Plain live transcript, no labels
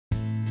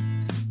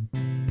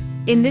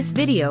In this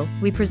video,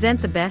 we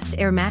present the best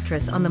air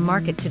mattress on the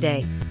market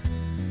today.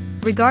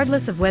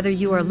 Regardless of whether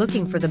you are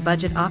looking for the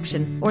budget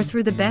option or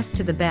through the best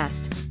to the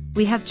best,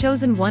 we have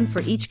chosen one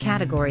for each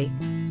category,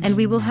 and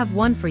we will have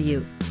one for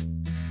you.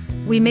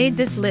 We made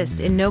this list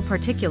in no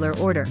particular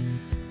order.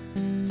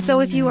 So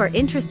if you are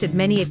interested,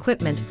 many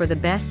equipment for the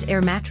best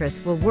air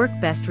mattress will work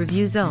best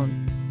review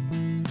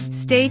zone.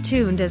 Stay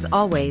tuned as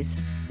always.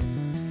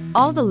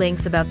 All the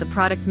links about the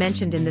product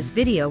mentioned in this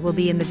video will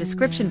be in the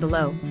description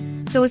below,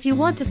 so if you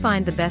want to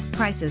find the best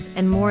prices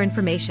and more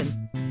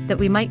information that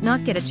we might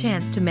not get a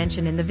chance to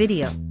mention in the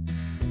video,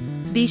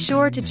 be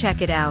sure to check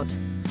it out.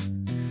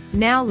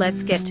 Now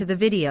let's get to the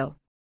video.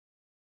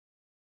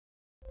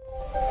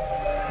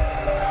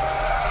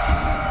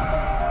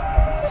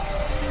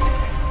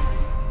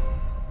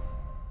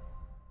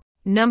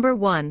 Number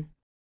 1.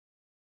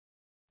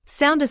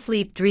 Sound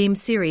Asleep Dream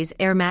Series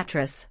Air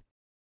Mattress.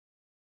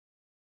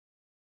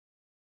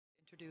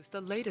 Introduce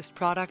the latest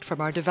product from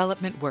our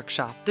development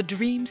workshop, the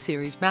Dream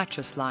Series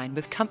mattress line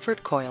with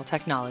comfort coil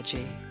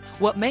technology.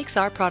 What makes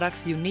our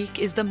products unique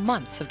is the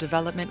months of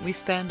development we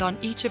spend on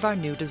each of our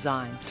new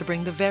designs to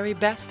bring the very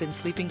best in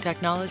sleeping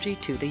technology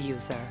to the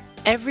user.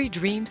 Every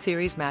Dream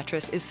Series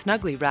mattress is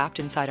snugly wrapped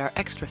inside our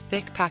extra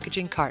thick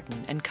packaging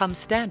carton and comes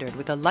standard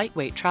with a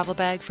lightweight travel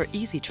bag for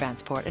easy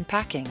transport and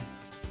packing.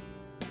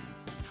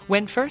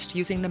 When first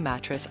using the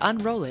mattress,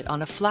 unroll it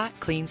on a flat,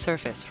 clean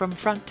surface from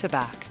front to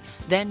back.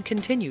 Then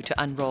continue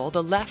to unroll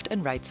the left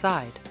and right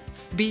side.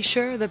 Be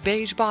sure the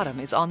beige bottom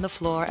is on the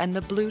floor and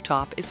the blue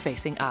top is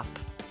facing up.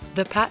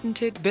 The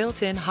patented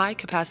built-in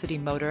high-capacity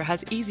motor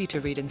has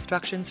easy-to-read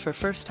instructions for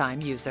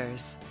first-time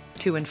users.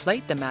 To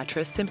inflate the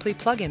mattress, simply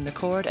plug in the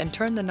cord and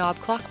turn the knob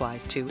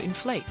clockwise to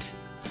inflate.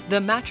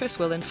 The mattress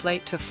will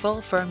inflate to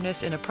full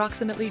firmness in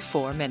approximately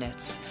 4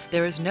 minutes.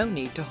 There is no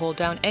need to hold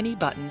down any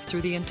buttons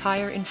through the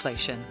entire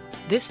inflation.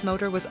 This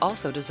motor was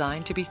also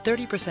designed to be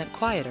 30%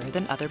 quieter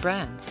than other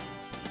brands.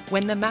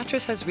 When the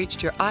mattress has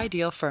reached your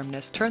ideal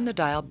firmness, turn the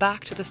dial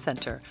back to the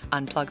center,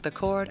 unplug the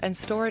cord, and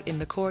store it in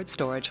the cord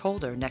storage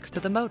holder next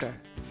to the motor.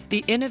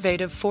 The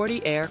innovative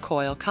 40 Air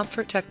Koil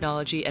comfort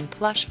technology and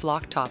plush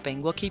flock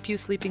topping will keep you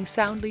sleeping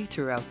soundly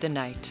throughout the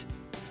night.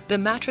 The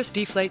mattress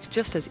deflates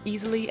just as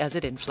easily as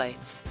it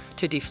inflates.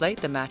 To deflate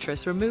the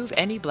mattress, remove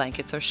any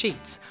blankets or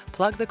sheets,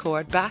 plug the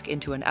cord back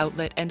into an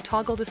outlet, and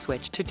toggle the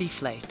switch to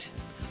deflate.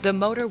 The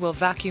motor will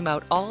vacuum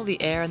out all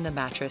the air in the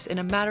mattress in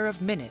a matter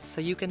of minutes, so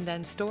you can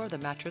then store the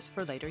mattress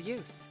for later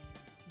use.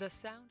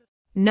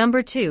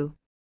 Number 2.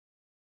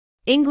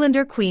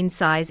 Englander Queen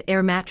Size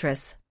Air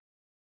Mattress.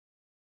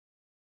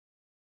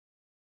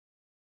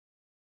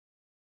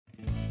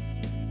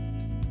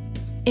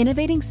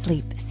 Innovating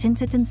sleep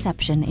since its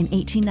inception in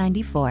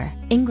 1894,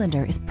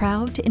 Englander is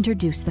proud to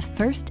introduce the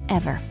first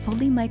ever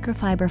fully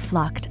microfiber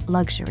flocked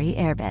luxury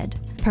airbed.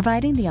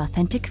 Providing the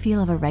authentic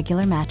feel of a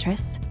regular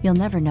mattress, you'll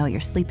never know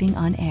you're sleeping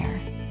on air.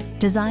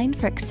 Designed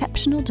for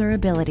exceptional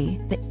durability,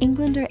 the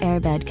Englander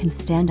airbed can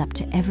stand up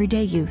to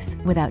everyday use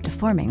without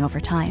deforming over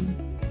time.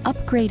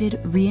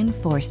 Upgraded,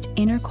 reinforced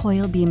inner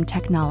coil beam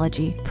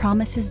technology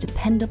promises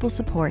dependable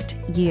support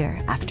year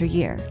after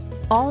year.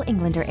 All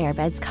Englander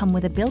airbeds come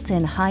with a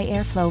built-in high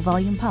airflow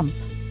volume pump.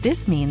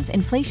 This means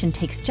inflation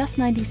takes just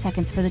 90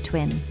 seconds for the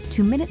twin,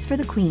 2 minutes for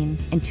the queen,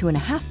 and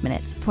 2.5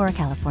 minutes for a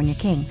California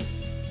king.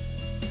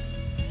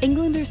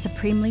 Englander's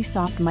supremely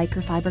soft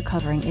microfiber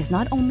covering is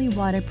not only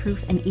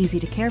waterproof and easy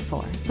to care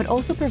for, but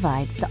also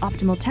provides the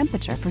optimal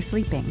temperature for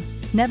sleeping.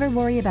 Never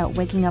worry about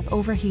waking up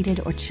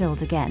overheated or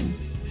chilled again.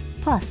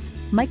 Plus,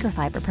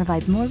 microfiber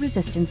provides more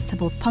resistance to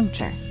both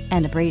puncture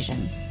and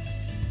abrasion.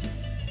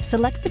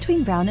 Select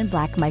between brown and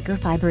black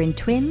microfiber in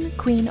twin,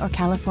 queen, or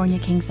California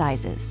king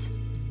sizes.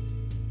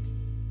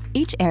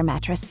 Each air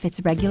mattress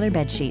fits regular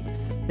bed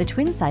sheets. The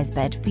twin-size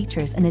bed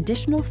features an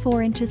additional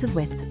 4 inches of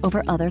width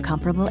over other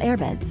comparable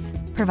airbeds,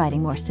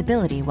 providing more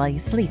stability while you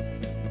sleep.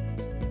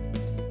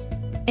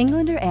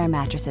 Englander air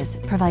mattresses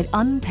provide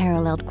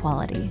unparalleled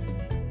quality,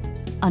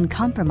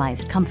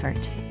 uncompromised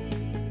comfort,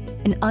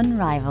 and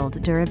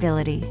unrivaled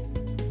durability.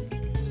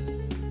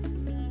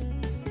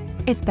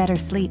 It's better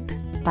sleep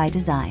by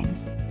design.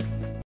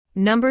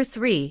 Number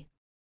 3.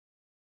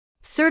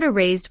 Serta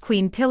Raised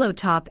Queen Pillow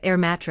Top Air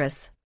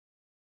Mattress.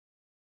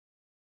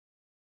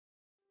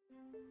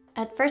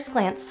 At first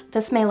glance,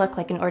 this may look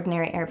like an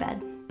ordinary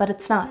airbed, but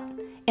it's not.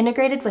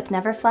 Integrated with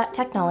Never Flat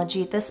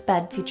technology, this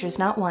bed features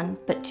not one,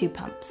 but 2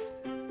 pumps.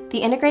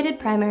 The integrated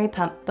primary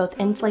pump both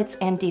inflates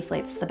and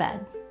deflates the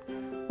bed.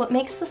 What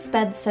makes this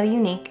bed so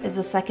unique is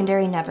a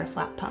secondary Never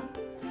Flat pump.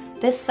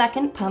 This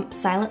second pump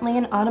silently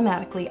and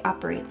automatically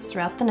operates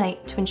throughout the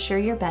night to ensure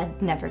your bed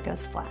never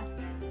goes flat.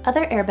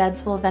 Other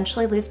airbeds will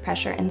eventually lose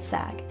pressure and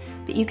sag,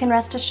 but you can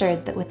rest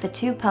assured that with the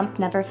 2-pump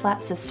Never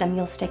Flat system,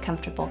 you'll stay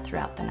comfortable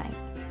throughout the night.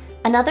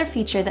 Another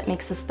feature that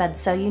makes this bed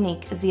so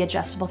unique is the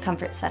adjustable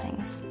comfort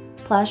settings: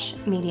 plush,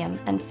 medium,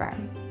 and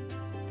firm.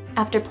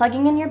 After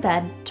plugging in your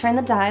bed, turn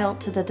the dial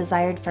to the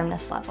desired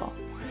firmness level.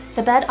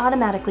 The bed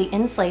automatically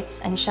inflates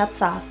and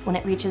shuts off when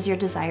it reaches your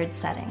desired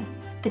setting.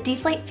 The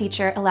deflate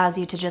feature allows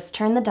you to just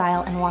turn the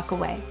dial and walk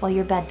away while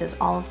your bed does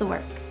all of the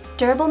work.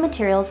 Durable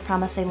materials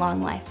promise a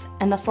long life,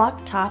 and the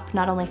flocked top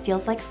not only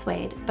feels like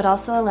suede, but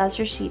also allows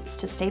your sheets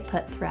to stay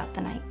put throughout the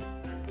night.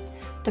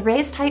 The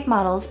raised height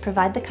models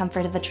provide the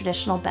comfort of a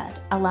traditional bed,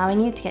 allowing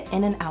you to get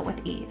in and out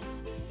with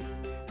ease.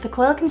 The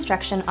Koil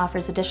construction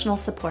offers additional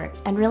support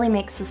and really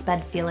makes this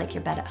bed feel like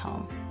your bed at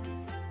home.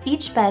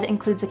 Each bed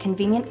includes a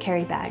convenient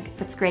carry bag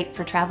that's great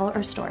for travel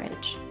or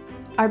storage.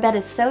 Our bed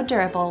is so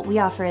durable, we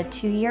offer a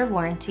 2-year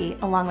warranty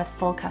along with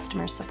full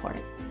customer support.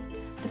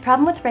 The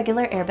problem with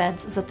regular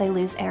airbeds is that they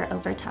lose air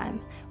over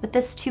time. With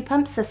this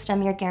 2-pump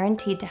system, you're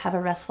guaranteed to have a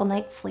restful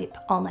night's sleep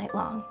all night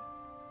long.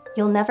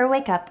 You'll never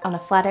wake up on a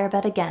flat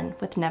airbed again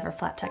with Never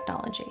Flat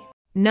technology.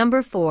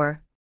 Number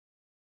 4.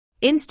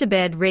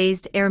 Instabed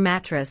Raised Air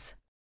Mattress.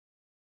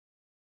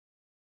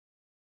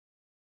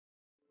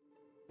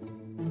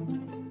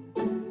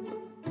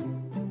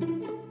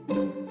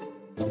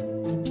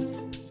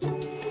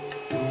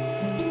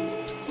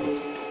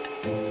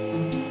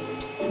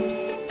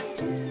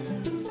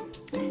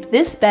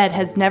 This bed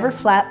has never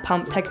flat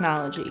pump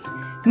technology,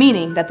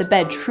 meaning that the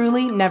bed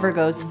truly never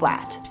goes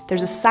flat.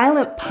 There's a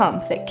silent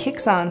pump that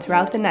kicks on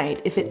throughout the night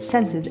if it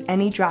senses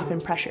any drop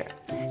in pressure,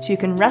 so you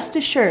can rest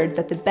assured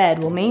that the bed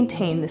will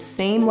maintain the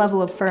same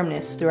level of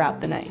firmness throughout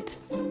the night.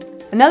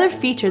 Another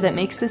feature that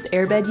makes this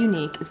airbed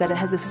unique is that it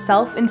has a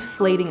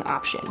self-inflating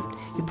option.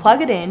 You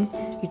plug it in,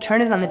 you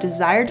turn it on the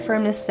desired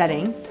firmness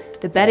setting,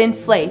 the bed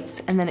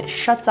inflates, and then it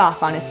shuts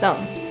off on its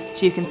own,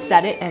 so you can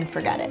set it and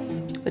forget it.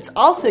 What's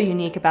also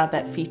unique about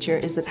that feature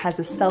is it has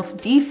a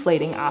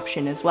self-deflating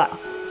option as well,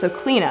 so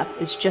cleanup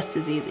is just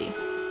as easy.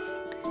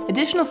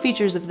 Additional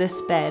features of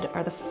this bed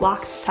are the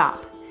flocked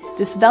top.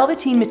 This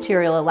velveteen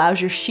material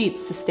allows your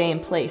sheets to stay in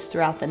place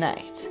throughout the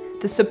night.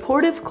 The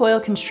supportive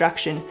Koil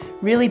construction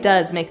really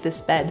does make this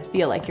bed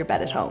feel like your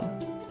bed at home.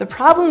 The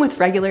problem with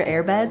regular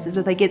airbeds is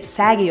that they get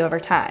saggy over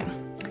time.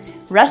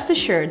 Rest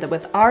assured that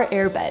with our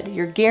airbed,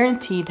 you're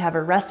guaranteed to have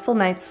a restful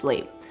night's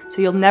sleep,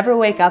 so you'll never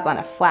wake up on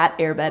a flat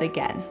airbed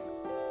again.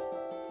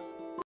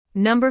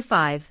 Number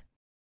 5.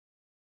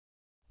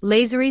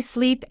 Lasery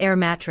Sleep Air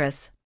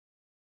Mattress.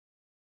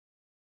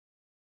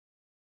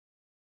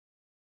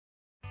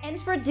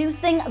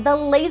 Introducing the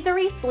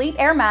Lasery Sleep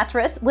Air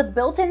Mattress with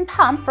built-in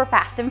pump for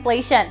fast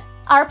inflation.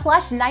 Our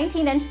Plush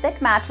 19-inch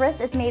thick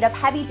mattress is made of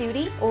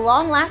heavy-duty,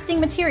 long-lasting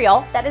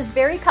material that is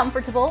very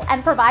comfortable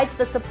and provides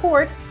the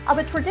support of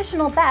a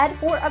traditional bed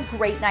for a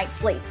great night's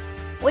sleep,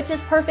 which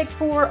is perfect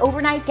for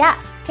overnight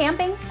guests,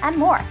 camping, and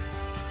more.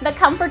 The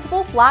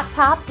comfortable flock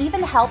top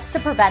even helps to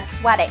prevent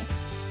sweating.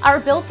 Our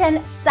built-in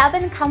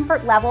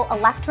 7-comfort level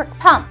electric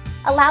pump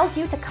allows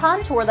you to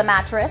contour the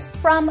mattress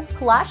from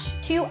plush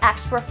to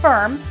extra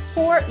firm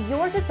for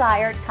your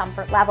desired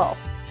comfort level,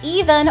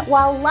 even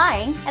while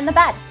lying in the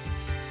bed.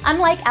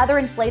 Unlike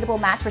other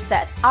inflatable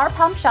mattresses, our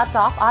pump shuts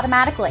off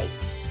automatically,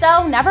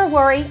 so never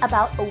worry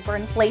about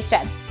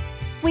overinflation.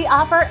 We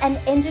offer an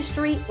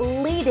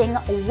industry-leading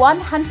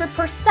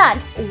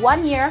 100%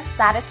 1-year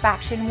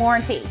satisfaction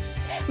warranty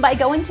by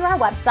going to our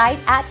website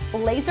at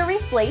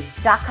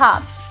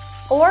laserysleep.com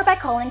or by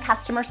calling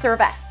customer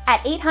service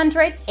at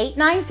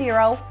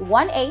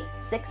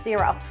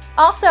 800-890-1860.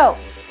 Also,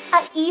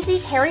 an easy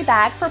carry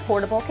bag for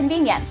portable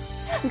convenience.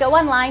 Go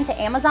online to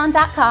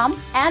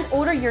Amazon.com and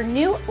order your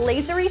new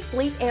Lasery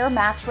Sleep Air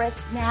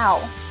Mattress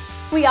now.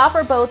 We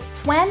offer both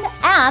twin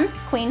and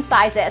queen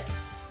sizes.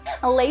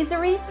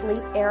 Lasery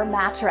Sleep Air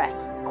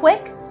Mattress.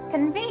 Quick,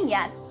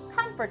 convenient,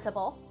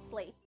 comfortable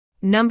sleep.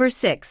 Number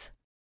 6.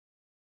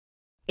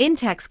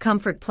 Intex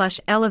Comfort Plush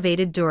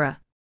Elevated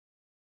Dura.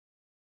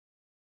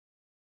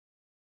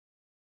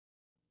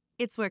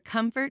 It's where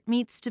comfort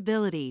meets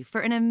stability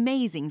for an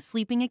amazing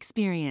sleeping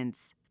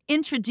experience.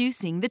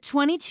 Introducing the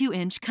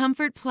 22-inch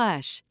Comfort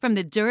Plush from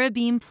the Dura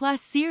Beam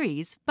Plus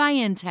series by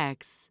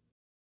Intex.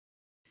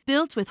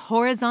 Built with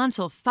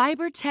horizontal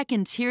fiber-tech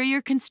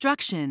interior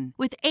construction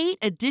with 8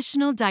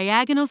 additional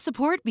diagonal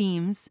support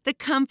beams, the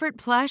Comfort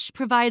Plush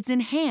provides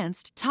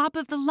enhanced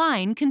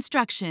top-of-the-line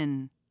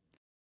construction.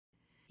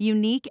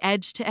 Unique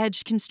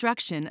edge-to-edge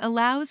construction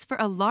allows for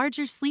a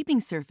larger sleeping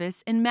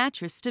surface and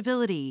mattress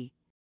stability.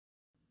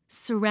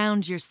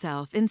 Surround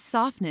yourself in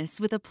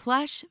softness with a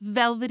plush,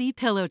 velvety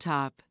pillow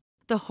top.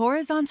 The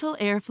horizontal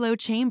airflow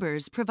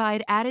chambers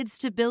provide added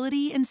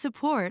stability and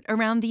support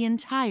around the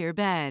entire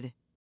bed.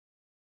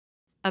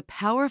 A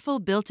powerful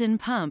built-in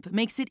pump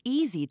makes it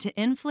easy to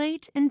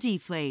inflate and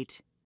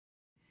deflate.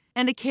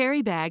 And a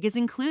carry bag is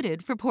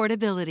included for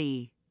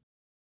portability.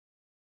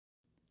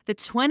 The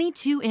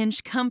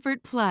 22-inch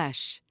Comfort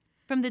Plush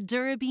from the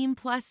Dura Beam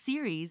Plus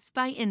series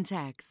by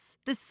Intex.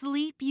 The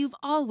sleep you've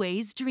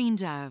always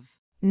dreamed of.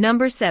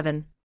 Number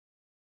 7.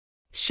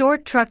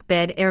 Short Truck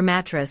Bed Air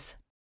Mattress.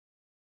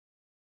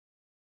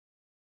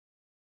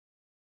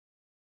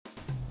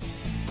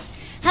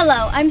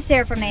 Hello, I'm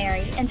Sarah from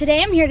Aerie, and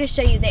today I'm here to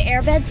show you the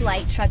Airbeds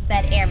Lite Truck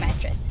Bed Air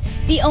Mattress,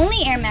 the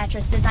only air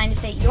mattress designed to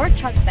fit your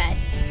truck bed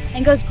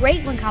and goes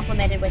great when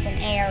complemented with an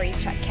Aerie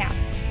truck cab.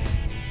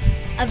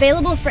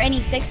 Available for any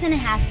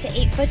 6.5 to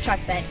 8 foot truck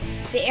bed,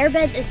 the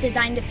Airbeds is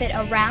designed to fit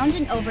around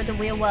and over the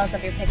wheel wells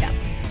of your pickup,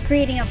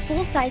 creating a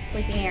full-size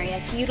sleeping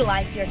area to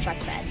utilize your truck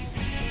bed.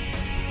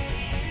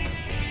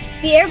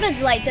 The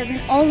Airbeds Lite doesn't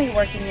only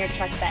work in your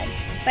truck bed.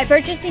 By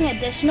purchasing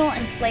additional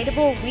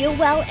inflatable wheel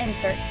well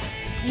inserts,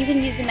 you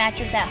can use the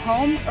mattress at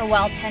home or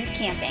while tent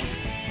camping.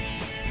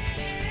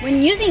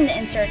 When using the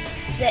inserts,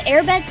 the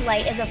Airbeds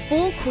Lite is a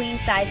full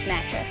queen-size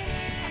mattress.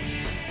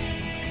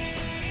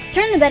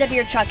 Turn the bed of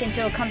your truck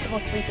into a comfortable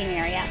sleeping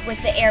area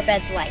with the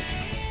Airbeds Lite.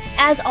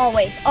 As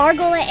always, our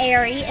goal at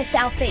ARE is to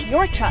outfit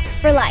your truck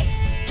for life.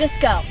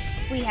 Just go.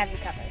 We have you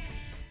covered.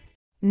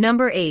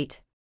 Number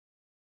 8.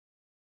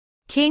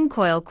 King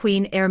Koil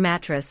Queen Air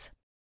Mattress.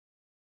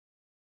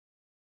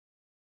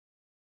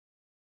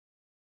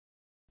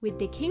 With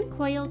the King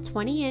Koil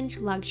 20-inch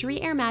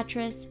luxury air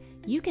mattress,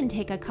 you can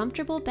take a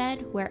comfortable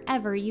bed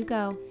wherever you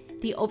go.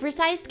 The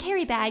oversized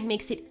carry bag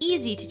makes it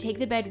easy to take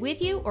the bed with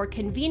you or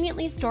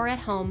conveniently store at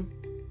home.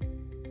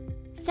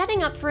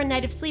 Setting up for a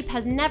night of sleep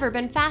has never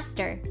been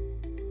faster.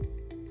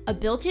 A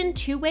built-in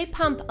two-way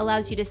pump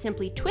allows you to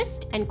simply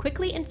twist and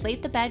quickly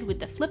inflate the bed with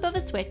the flip of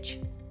a switch.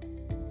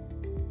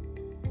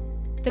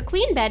 The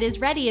queen bed is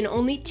ready in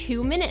only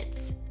 2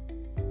 minutes.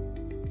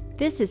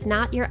 This is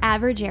not your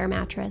average air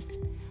mattress.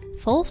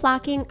 Full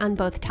flocking on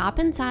both top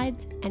and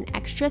sides, an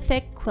extra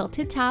thick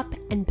quilted top,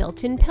 and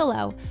built-in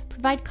pillow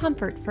provide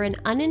comfort for an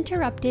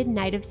uninterrupted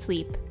night of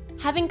sleep.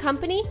 Having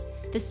company?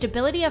 The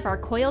stability of our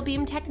coil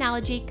beam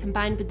technology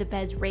combined with the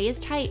bed's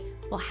raised height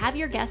will have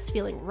your guests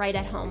feeling right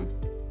at home.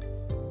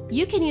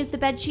 You can use the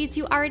bed sheets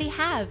you already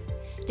have.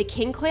 The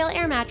King Koil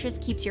Air Mattress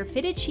keeps your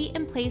fitted sheet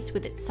in place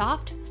with its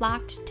soft,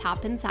 flocked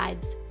top and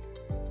sides.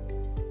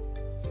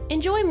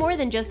 Enjoy more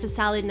than just a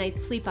solid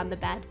night's sleep on the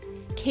bed.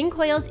 King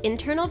Koil's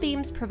internal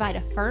beams provide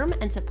a firm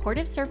and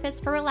supportive surface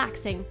for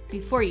relaxing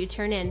before you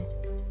turn in.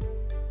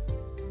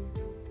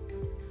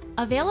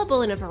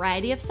 Available in a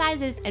variety of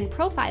sizes and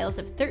profiles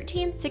of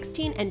 13,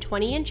 16, and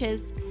 20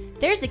 inches,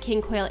 there's a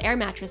King Koil Air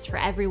Mattress for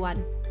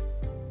everyone.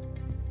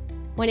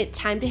 When it's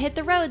time to hit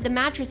the road, the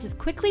mattress is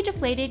quickly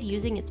deflated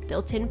using its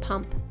built-in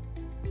pump.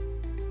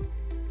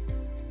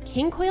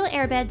 King Koil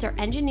airbeds are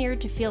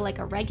engineered to feel like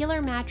a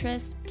regular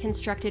mattress,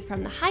 constructed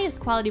from the highest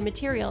quality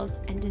materials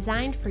and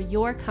designed for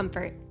your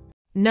comfort.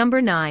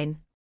 Number 9.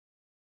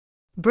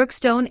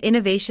 Brookstone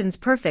Innovations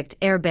Perfect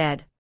Air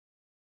Bed.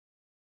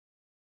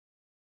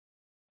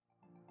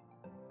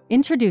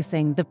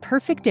 Introducing the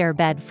Perfect Air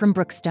Bed from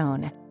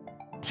Brookstone.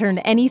 Turn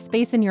any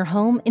space in your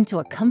home into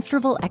a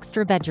comfortable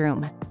extra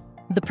bedroom.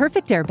 The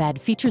Perfect Air Bed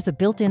features a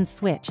built-in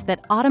switch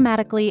that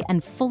automatically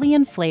and fully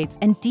inflates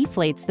and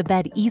deflates the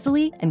bed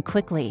easily and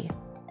quickly.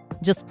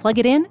 Just plug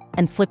it in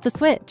and flip the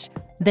switch,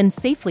 then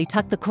safely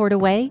tuck the cord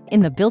away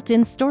in the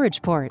built-in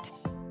storage port.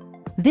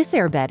 This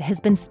airbed has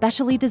been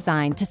specially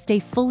designed to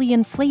stay fully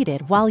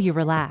inflated while you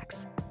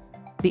relax.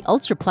 The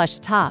Ultra Plush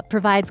top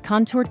provides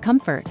contoured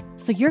comfort,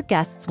 so your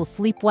guests will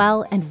sleep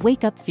well and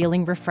wake up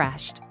feeling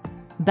refreshed.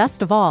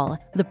 Best of all,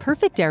 the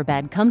Perfect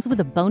Airbed comes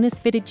with a bonus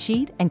fitted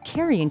sheet and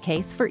carrying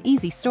case for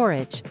easy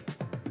storage.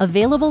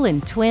 Available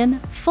in twin,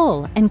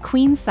 full, and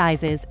queen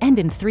sizes and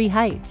in 3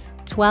 heights,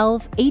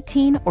 12,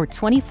 18, or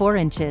 24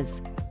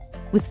 inches.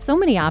 With so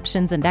many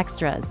options and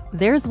extras,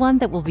 there's one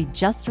that will be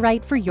just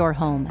right for your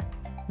home.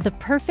 The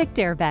Perfect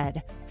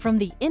Airbed from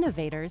the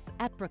innovators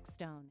at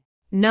Brookstone.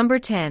 Number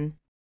 10.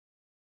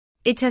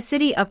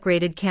 Itacity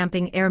Upgraded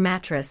Camping Air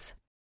Mattress.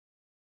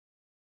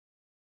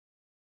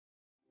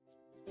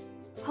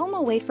 Home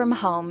away from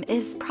home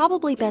is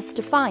probably best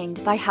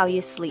defined by how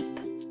you sleep.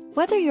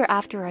 Whether you're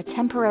after a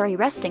temporary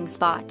resting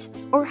spot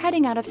or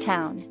heading out of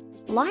town,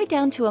 lie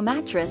down to a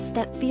mattress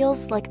that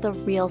feels like the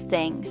real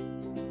thing.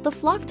 The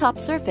flock top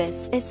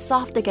surface is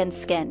soft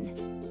against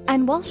skin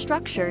and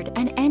well-structured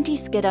and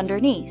anti-skid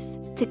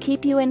underneath to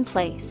keep you in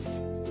place.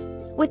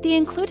 With the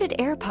included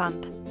air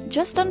pump,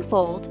 just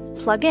unfold,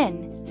 plug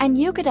in, and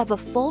you could have a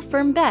full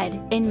firm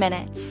bed in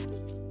minutes.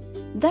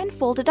 Then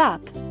fold it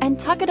up and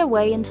tuck it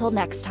away until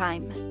next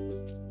time.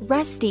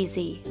 Rest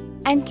easy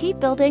and keep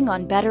building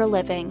on better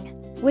living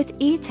with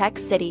eTech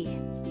City.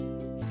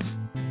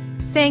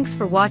 Thanks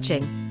for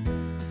watching.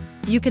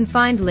 You can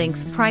find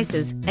links,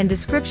 prices, and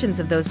descriptions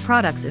of those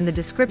products in the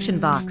description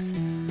box.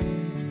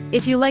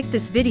 If you like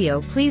this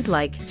video, please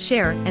like,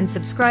 share, and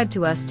subscribe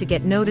to us to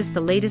get noticed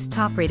the latest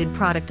top-rated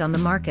product on the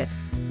market.